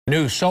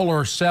New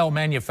solar cell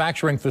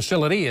manufacturing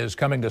facility is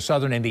coming to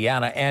southern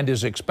Indiana and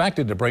is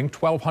expected to bring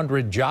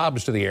 1,200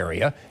 jobs to the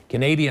area.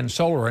 Canadian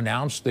Solar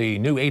announced the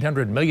new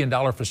 $800 million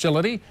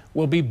facility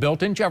will be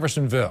built in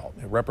Jeffersonville.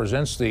 It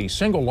represents the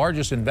single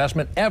largest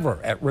investment ever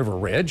at River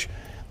Ridge.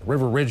 The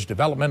River Ridge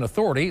Development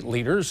Authority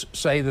leaders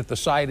say that the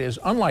site is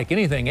unlike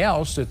anything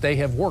else that they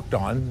have worked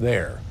on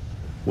there.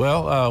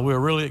 Well, we're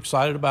really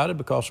excited about it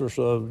because there's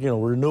a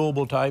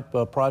renewable type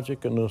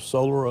project in the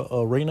solar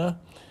arena.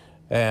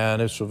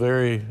 And it's a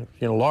very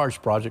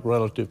large project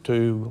relative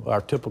to our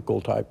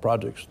typical type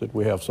projects that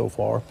we have so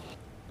far.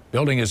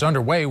 Building is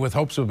underway with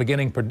hopes of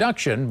beginning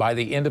production by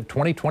the end of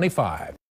 2025.